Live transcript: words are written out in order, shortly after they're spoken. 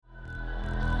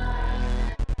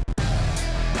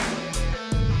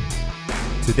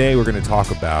Today we're going to talk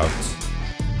about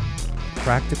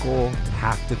practical,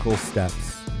 tactical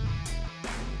steps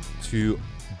to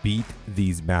beat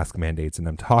these mask mandates. And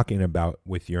I'm talking about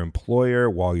with your employer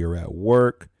while you're at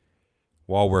work,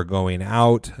 while we're going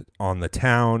out on the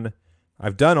town.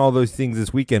 I've done all those things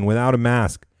this weekend without a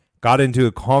mask. Got into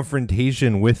a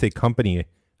confrontation with a company,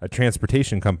 a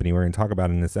transportation company we're going to talk about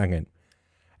in a second.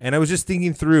 And I was just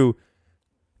thinking through,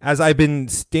 as I've been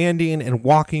standing and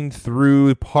walking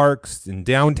through parks and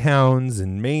downtowns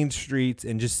and main streets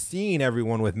and just seeing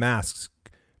everyone with masks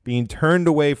being turned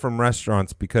away from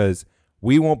restaurants because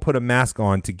we won't put a mask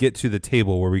on to get to the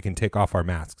table where we can take off our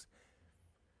masks.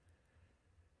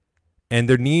 And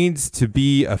there needs to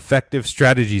be effective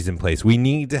strategies in place. We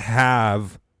need to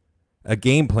have a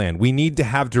game plan. We need to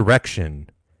have direction.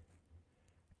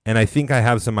 And I think I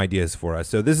have some ideas for us.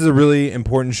 So this is a really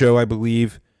important show, I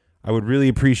believe. I would really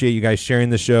appreciate you guys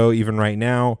sharing the show even right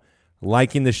now,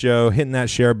 liking the show, hitting that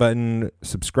share button,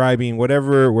 subscribing,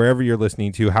 whatever, wherever you're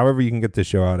listening to, however you can get the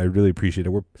show out. I really appreciate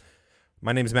it.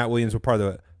 My name is Matt Williams. We're part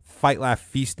of the Fight, Laugh,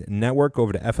 Feast Network. Go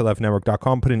over to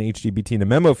flfnetwork.com, put in HtBT in the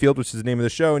memo field, which is the name of the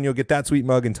show, and you'll get that sweet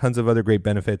mug and tons of other great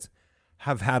benefits.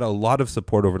 Have had a lot of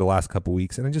support over the last couple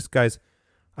weeks, and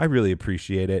I really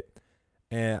appreciate it.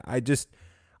 And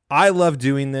I love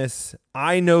doing this.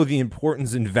 I know the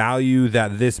importance and value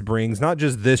that this brings, not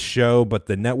just this show, but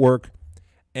the network.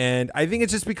 And I think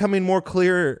it's just becoming more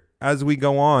clear as we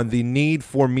go on, the need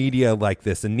for media like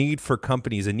this, a need for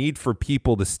companies, a need for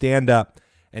people to stand up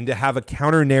and to have a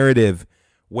counter narrative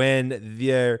when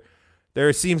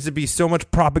there seems to be so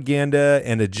much propaganda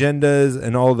and agendas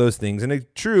and all of those things. And it's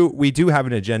true, we do have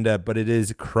an agenda, but it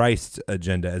is Christ's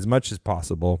agenda as much as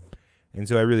possible. And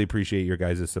so I really appreciate your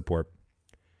guys' support.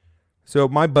 So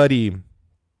my buddy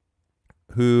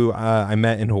who I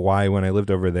met in Hawaii when I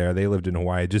lived over there, they lived in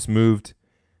Hawaii, just moved,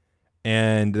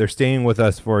 and they're staying with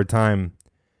us for a time.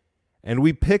 And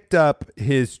we picked up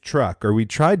his truck, or we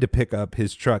tried to pick up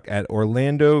his truck at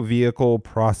Orlando Vehicle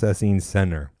Processing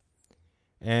Center.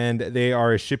 And they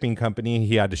are a shipping company.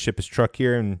 He had to ship his truck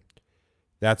here, and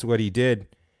that's what he did.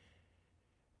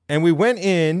 And we went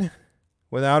in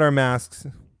without our masks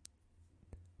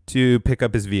to pick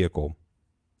up his vehicle.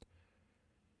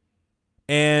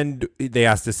 And they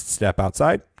asked us to step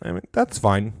outside. I mean, that's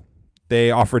fine.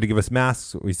 They offered to give us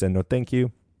masks. We said, no, thank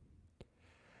you.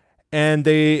 And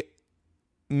they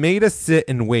made us sit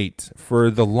and wait for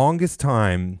the longest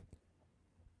time,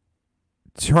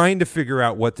 trying to figure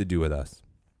out what to do with us.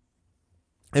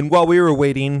 And while we were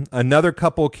waiting, another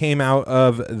couple came out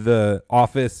of the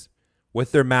office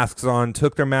with their masks on,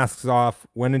 took their masks off,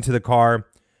 went into the car.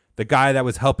 The guy that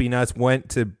was helping us went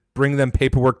to bring them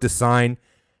paperwork to sign.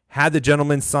 Had the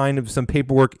gentleman sign some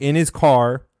paperwork in his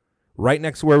car right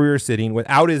next to where we were sitting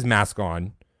without his mask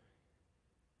on.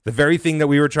 The very thing that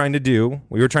we were trying to do.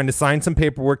 We were trying to sign some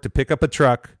paperwork to pick up a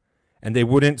truck, and they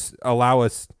wouldn't allow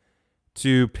us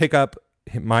to pick up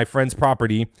my friend's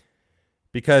property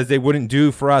because they wouldn't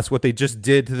do for us what they just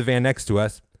did to the van next to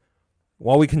us.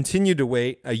 While we continued to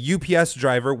wait, a UPS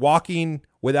driver walking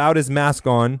without his mask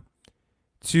on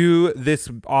to this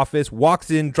office,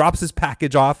 walks in, drops his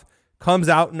package off, comes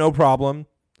out, no problem.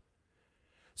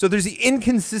 So there's the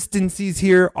inconsistencies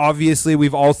here. Obviously,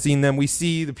 we've all seen them. We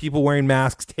see the people wearing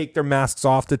masks take their masks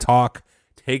off to talk.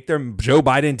 Joe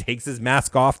Biden takes his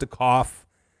mask off to cough.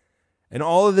 And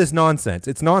all of this nonsense.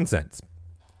 It's nonsense.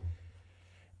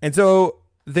 And so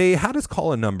they had us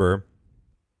call a number.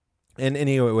 And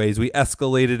anyways, we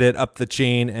escalated it up the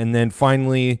chain and then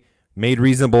finally made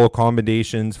reasonable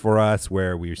accommodations for us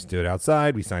where we stood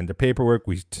outside, we signed the paperwork,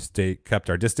 we kept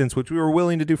our distance, which we were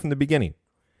willing to do from the beginning.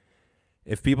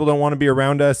 If people don't want to be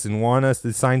around us and want us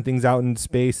to sign things out in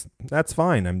space, that's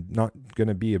fine. I'm not going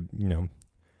to be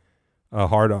a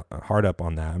hard up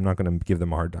on that. I'm not going to give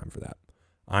them a hard time for that.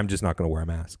 I'm just not going to wear a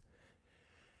mask.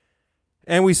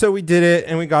 And we did it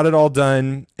and we got it all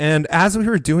done. And as we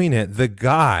were doing it,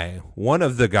 one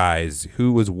of the guys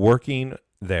who was working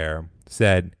there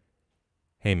said,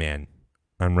 "Hey man,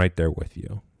 I'm right there with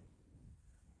you,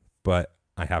 but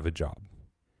I have a job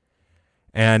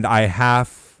and I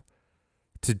have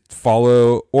to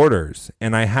follow orders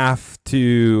and I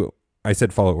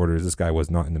said follow orders. This guy was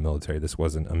not in the military. This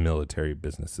wasn't a military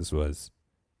business. This was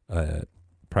a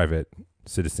private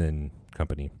citizen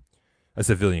company, a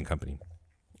civilian company.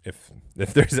 If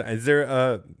is there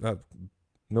a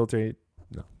military?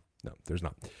 No, there's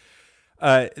not.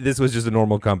 This was just a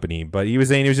normal company, but he was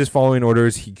saying he was just following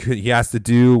orders. He has to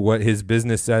do what his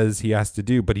business says he has to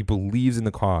do, but he believes in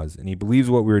the cause and he believes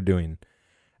what we were doing.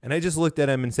 And I just looked at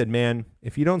him and said, man,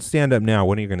 if you don't stand up now,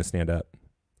 when are you going to stand up?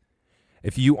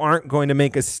 if you aren't going to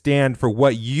make a stand for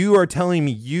what you are telling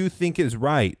me you think is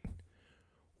right,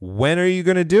 when are you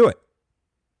going to do it?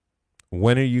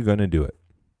 When are you going to do it?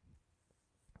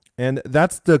 And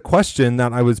that's the question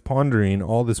that I was pondering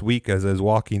all this week as I was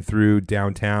walking through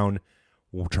downtown,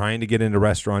 trying to get into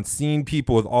restaurants, seeing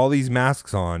people with all these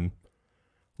masks on,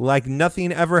 like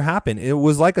nothing ever happened. It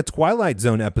was like a Twilight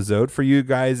Zone episode for you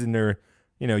guys, and they're,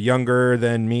 younger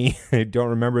than me. I don't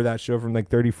remember that show from like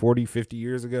 30, 40, 50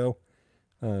 years ago.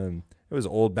 It was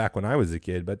old back when I was a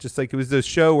kid, but just like it was the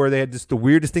show where they had just the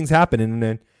weirdest things happen. And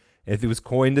then if it was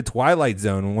coined the Twilight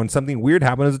Zone, when something weird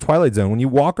happened, it was a Twilight Zone. When you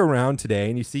walk around today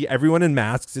and you see everyone in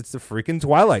masks, it's the freaking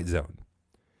Twilight Zone.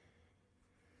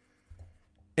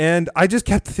 And I just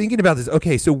kept thinking about this.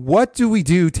 Okay, so what do we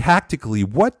do tactically?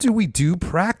 What do we do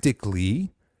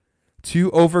practically to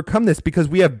overcome this? Because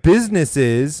we have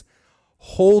businesses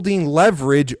holding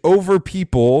leverage over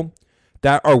people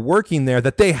that are working there,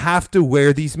 that they have to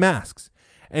wear these masks.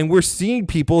 And we're seeing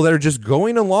people that are just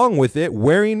going along with it,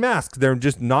 wearing masks. They're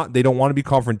just not, they don't want to be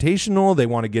confrontational. They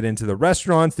want to get into the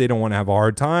restaurants. They don't want to have a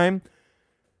hard time.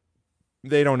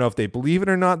 They don't know if they believe it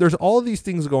or not. There's all of these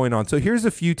things going on. So here's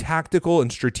a few tactical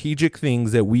and strategic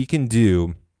things that we can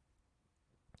do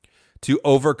to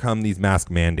overcome these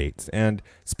mask mandates. And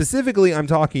specifically, I'm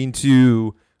talking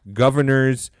to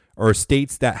governors or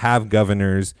states that have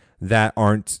governors that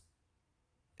aren't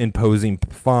imposing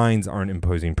fines, aren't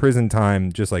imposing prison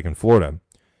time, just like in Florida.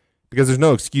 Because there's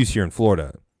no excuse here in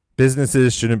Florida.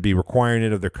 Businesses shouldn't be requiring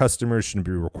it of their customers, shouldn't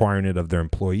be requiring it of their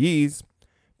employees,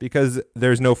 because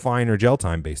there's no fine or jail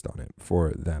time based on it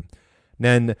for them.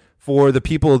 Then for the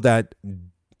people that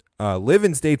live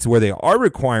in states where they are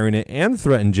requiring it and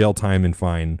threaten jail time and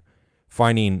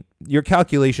fining, your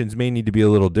calculations may need to be a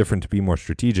little different to be more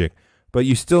strategic, but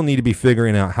you still need to be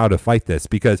figuring out how to fight this,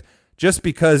 because just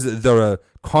because the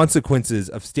consequences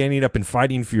of standing up and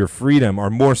fighting for your freedom are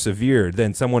more severe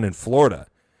than someone in Florida,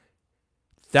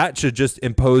 that should just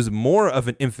impose more of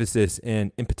an emphasis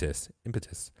and impetus,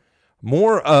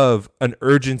 more of an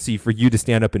urgency for you to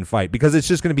stand up and fight, because it's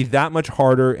just going to be that much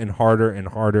harder and harder and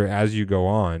harder as you go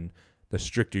on, the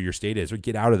stricter your state is. Or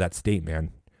get out of that state,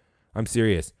 man. I'm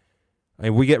serious.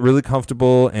 And we get really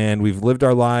comfortable and we've lived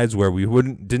our lives where we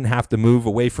didn't have to move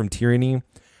away from tyranny.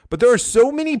 But there are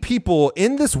so many people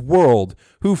in this world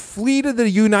who flee to the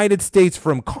United States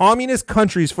from communist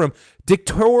countries, from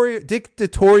dictatorial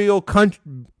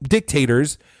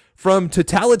dictators, from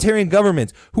totalitarian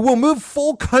governments, who will move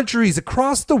full countries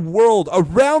across the world,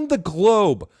 around the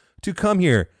globe, to come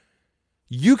here.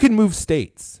 You can move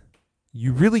states.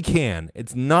 You really can.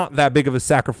 It's not that big of a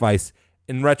sacrifice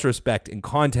in retrospect, in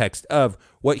context of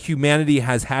what humanity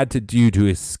has had to do to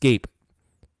escape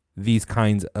these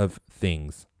kinds of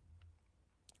things.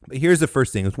 But here's the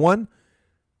first thing. One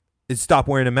is stop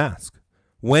wearing a mask.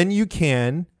 When you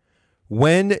can,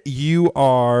 when you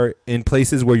are in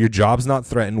places where your job's not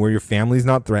threatened, where your family's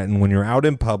not threatened, when you're out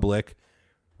in public,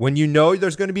 when you know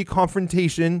there's going to be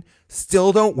confrontation,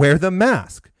 still don't wear the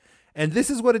mask. And this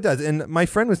is what it does. And my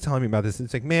friend was telling me about this.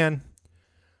 It's like, man,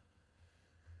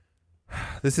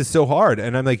 this is so hard.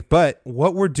 And I'm like, but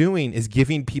what we're doing is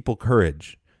giving people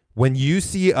courage. When you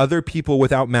see other people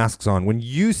without masks on, when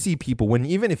you see people,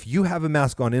 even if you have a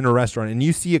mask on in a restaurant and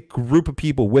you see a group of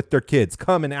people with their kids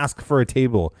come and ask for a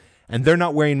table and they're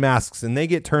not wearing masks and they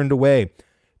get turned away,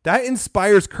 that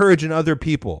inspires courage in other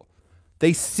people.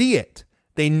 They see it.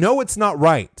 They know it's not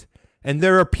right. And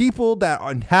there are people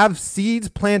that have seeds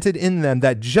planted in them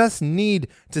that just need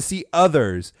to see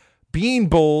others being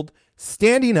bold,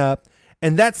 standing up,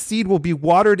 and that seed will be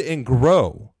watered and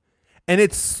grow. And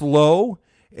it's slow.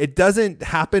 It doesn't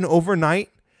happen overnight.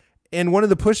 And one of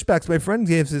the pushbacks my friend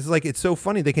gives is like, it's so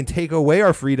funny. They can take away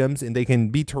our freedoms and they can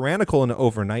be tyrannical in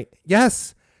overnight.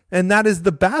 Yes. And that is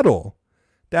the battle,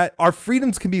 that our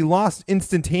freedoms can be lost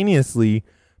instantaneously.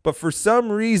 But for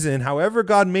some reason, however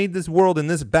God made this world in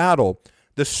this battle,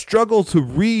 the struggle to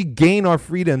regain our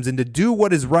freedoms and to do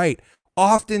what is right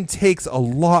often takes a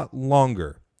lot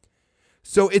longer.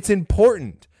 So it's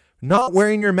important. Not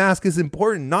wearing your mask is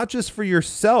important, not just for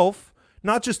yourself,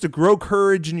 not just to grow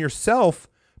courage in yourself,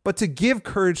 but to give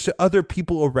courage to other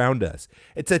people around us.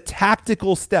 It's a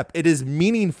tactical step. It is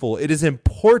meaningful. It is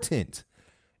important.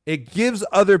 It gives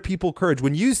other people courage.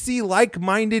 When you see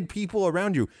like-minded people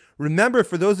around you, remember,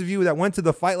 for those of you that went to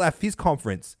the Fight, Laugh, Feast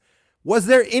conference, was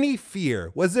there any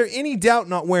fear? Was there any doubt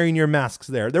not wearing your masks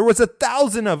there? There was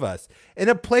 1,000 of us in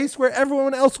a place where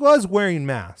everyone else was wearing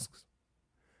masks.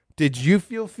 Did you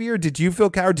feel fear? Did you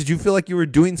feel coward? Did you feel like you were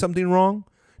doing something wrong?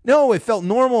 No, it felt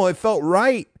normal. It felt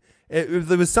right.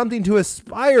 There was something to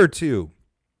aspire to.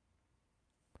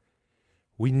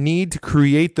 We need to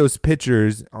create those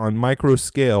pictures on micro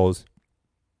scales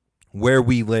where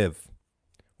we live.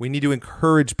 We need to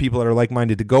encourage people that are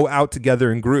like-minded to go out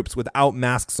together in groups without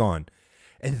masks on.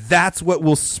 And that's what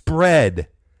will spread.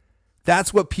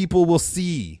 That's what people will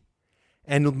see.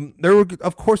 And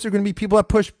of course, there are going to be people that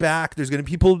push back. There's going to be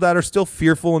people that are still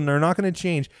fearful and they're not going to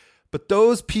change. But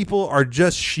those people are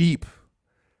just sheep.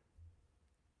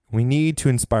 We need to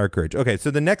inspire courage. Okay, so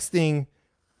the next thing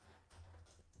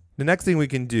we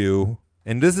can do,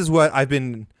 and this is what I've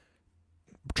been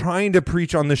trying to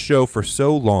preach on the show for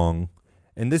so long,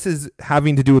 and this is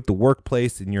having to do with the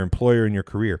workplace and your employer and your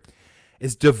career,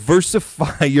 is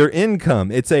diversify your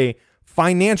income. It's a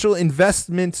financial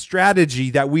investment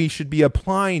strategy that we should be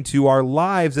applying to our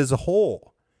lives as a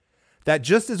whole. That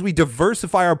just as we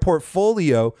diversify our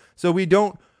portfolio so we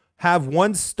don't have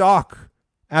one stock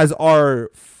as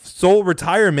our sole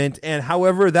retirement, and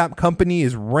however that company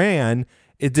is ran,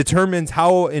 it determines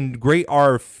how great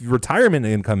our retirement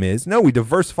income is. No, we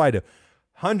diversify to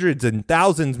hundreds and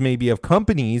thousands maybe of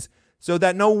companies so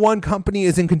that no one company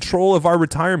is in control of our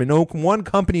retirement. No one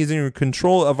company is in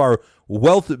control of our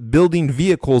wealth building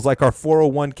vehicles like our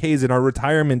 401ks and our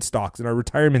retirement stocks and our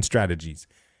retirement strategies.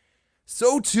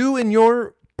 So too in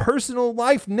your personal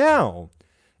life now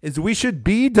is we should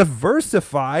be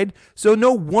diversified so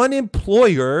no one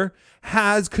employer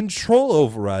has control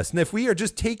over us. And if we are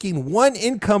just taking one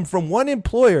income from one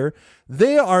employer,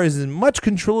 they are as much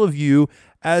control of you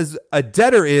as a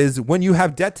debtor is when you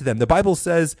have debt to them. The Bible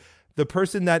says the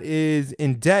person that is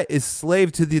in debt is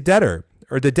slave to the debtor,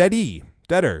 or the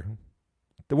debtor,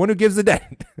 the one who gives the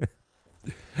debt.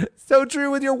 So true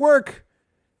with your work.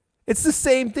 It's the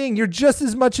same thing. You're just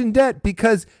as much in debt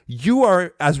because you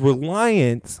are as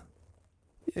reliant,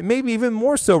 maybe even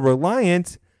more so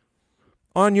reliant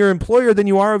on your employer than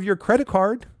you are of your credit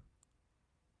card.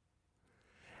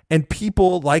 And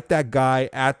people like that guy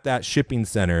at that shipping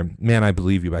center, man, I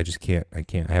believe you, but I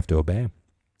can't, I have to obey.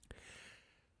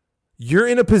 You're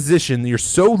in a position, you're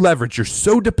so leveraged, you're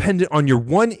so dependent on your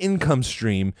one income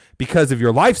stream because of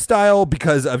your lifestyle,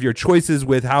 because of your choices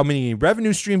with how many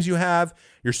revenue streams you have.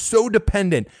 You're so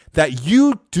dependent that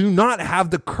you do not have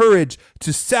the courage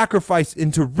to sacrifice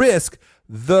and to risk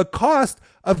the cost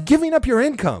of giving up your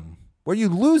income where you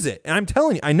lose it. And I'm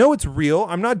telling you, I know it's real.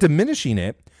 I'm not diminishing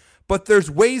it, but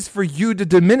there's ways for you to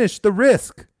diminish the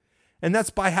risk. And that's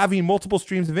by having multiple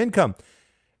streams of income.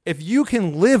 If you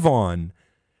can live on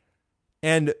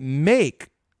and make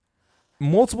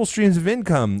multiple streams of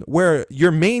income where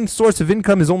your main source of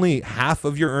income is only half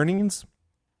of your earnings,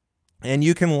 and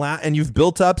you can and you've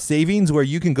built up savings where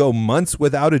you can go months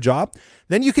without a job,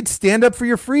 then you could stand up for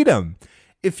your freedom.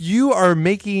 If you are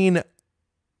making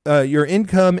your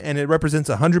income and it represents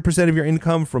 100% of your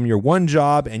income from your one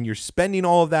job and you're spending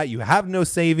all of that, you have no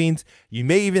savings, you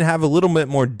may even have a little bit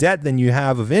more debt than you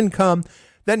have of income,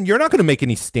 then you're not going to make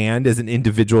any stand as an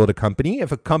individual at a company.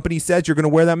 If a company says you're going to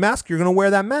wear that mask, you're going to wear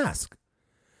that mask.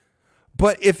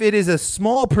 But if it is a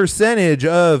small percentage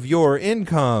of your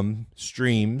income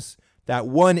streams, that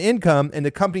one income, and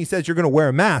the company says you're going to wear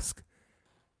a mask,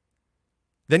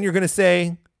 then you're going to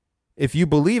say, if you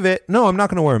believe it, no, I'm not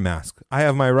going to wear a mask. I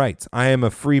have my rights. I am a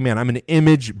free man. I'm an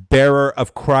image bearer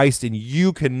of Christ, and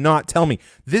you cannot tell me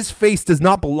this face does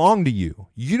not belong to you.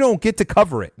 You don't get to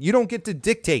cover it. You don't get to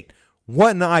dictate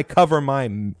when I cover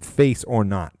my face or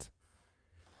not.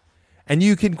 And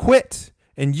you can quit,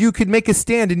 and you can make a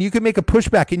stand, and you can make a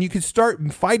pushback, and you can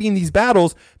start fighting these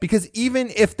battles, because even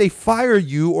if they fire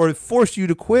you or force you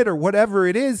to quit or whatever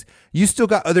it is, you still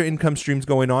got other income streams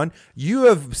going on. You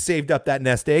have saved up that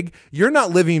nest egg. You're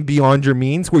not living beyond your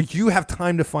means where you have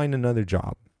time to find another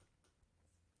job.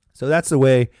 So that's the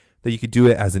way that you could do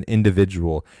it as an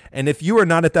individual. And if you are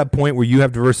not at that point where you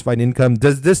have diversified income,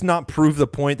 does this not prove the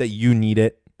point that you need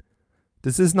it?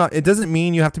 It doesn't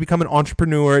mean you have to become an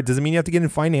entrepreneur. It doesn't mean you have to get in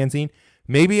financing.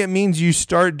 Maybe it means you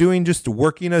start doing just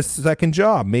working a second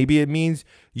job. Maybe it means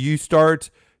you start,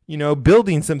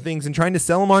 building some things and trying to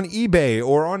sell them on eBay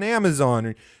or on Amazon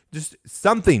or just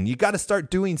something. You got to start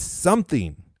doing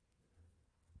something,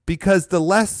 because the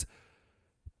less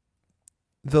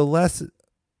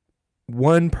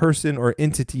one person or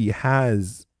entity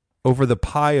has over the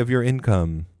pie of your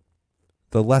income,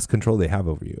 the less control they have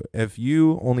over you. If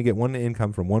you only get one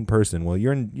income from one person, well,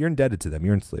 you're indebted to them.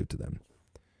 You're enslaved to them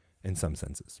in some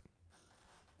senses.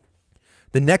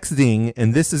 The next thing,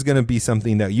 and this is going to be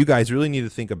something that you guys really need to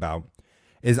think about,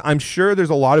 is I'm sure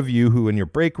there's a lot of you who in your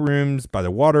break rooms, by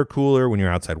the water cooler, when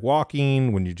you're outside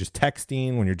walking, when you're just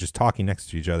texting, when you're just talking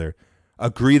next to each other,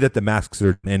 agree that the masks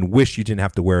are, and wish you didn't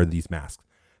have to wear these masks.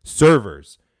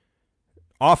 Servers,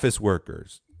 office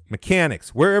workers,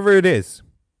 mechanics, wherever it is,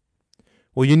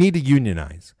 Well, you need to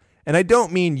unionize. And I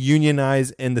don't mean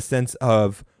unionize in the sense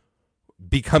of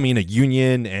becoming a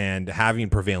union and having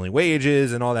prevailing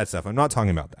wages and all that stuff. I'm not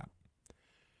talking about that.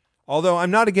 Although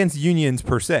I'm not against unions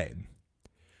per se.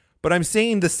 But I'm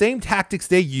saying the same tactics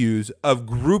they use of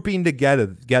grouping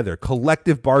together,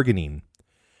 collective bargaining.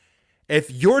 If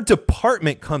your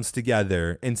department comes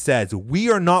together and says,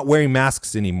 we are not wearing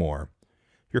masks anymore,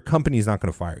 your company is not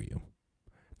going to fire you.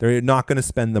 They're not going to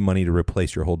spend the money to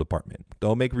replace your whole department.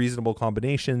 They'll make reasonable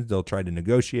combinations. They'll try to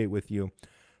negotiate with you.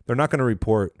 They're not going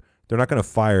to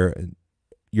fire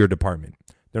your department.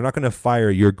 They're not going to fire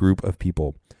your group of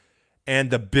people.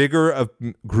 And the bigger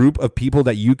group of people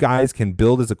that you guys can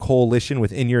build as a coalition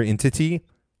within your entity,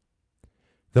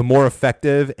 the more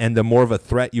effective and the more of a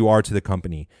threat you are to the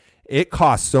company. It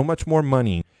costs so much more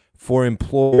money for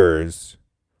employers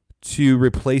to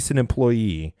replace an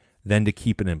employee than to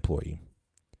keep an employee.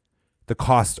 The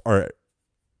costs are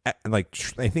I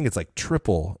think it's like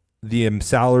triple the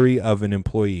salary of an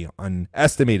employee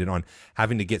estimated on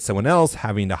having to get someone else,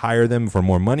 having to hire them for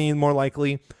more money, more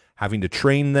likely, having to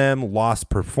train them, lost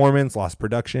performance, lost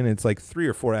production. It's like 3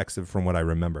 or 4x from what I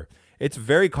remember. It's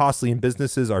very costly and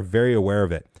businesses are very aware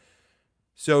of it.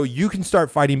 So you can start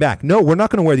fighting back. No, we're not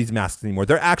going to wear these masks anymore.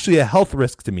 They're actually a health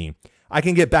risk to me. I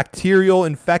can get bacterial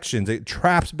infections. It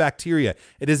traps bacteria.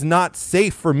 It is not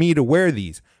safe for me to wear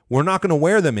these. We're not going to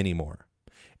wear them anymore.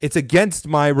 It's against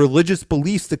my religious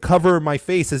beliefs to cover my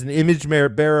face as an image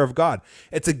bearer of God.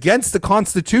 It's against the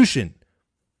Constitution.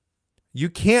 You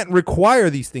can't require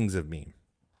these things of me.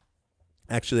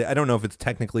 Actually, I don't know if it's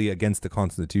technically against the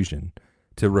Constitution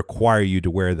to require you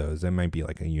to wear those. That might be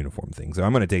like a uniform thing. So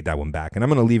I'm going to take that one back and I'm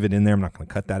going to leave it in there. I'm not going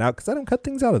to cut that out because I don't cut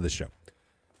things out of the show.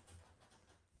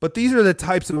 But these are the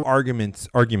types of arguments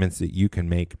that you can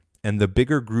make. And the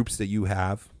bigger groups that you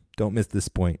have, don't miss this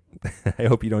point. I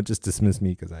hope you don't just dismiss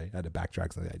me because I had to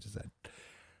backtrack something I just said.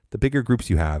 The bigger groups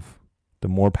you have, the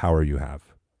more power you have.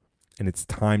 And it's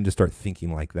time to start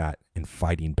thinking like that and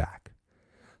fighting back.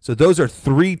 So those are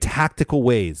 3 tactical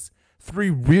ways, 3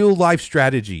 real life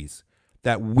strategies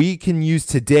that we can use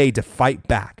today to fight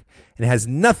back. And it has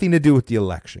nothing to do with the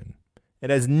election.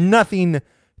 It has nothing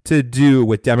to do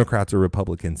with Democrats or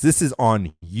Republicans. This is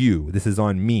on you. This is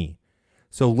on me.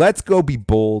 So let's go be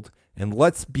bold and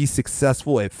let's be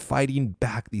successful at fighting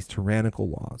back these tyrannical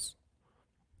laws.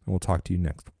 And we'll talk to you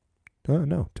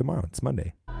tomorrow. It's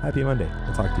Monday. Happy Monday.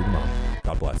 I'll talk to you tomorrow.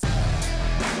 God bless.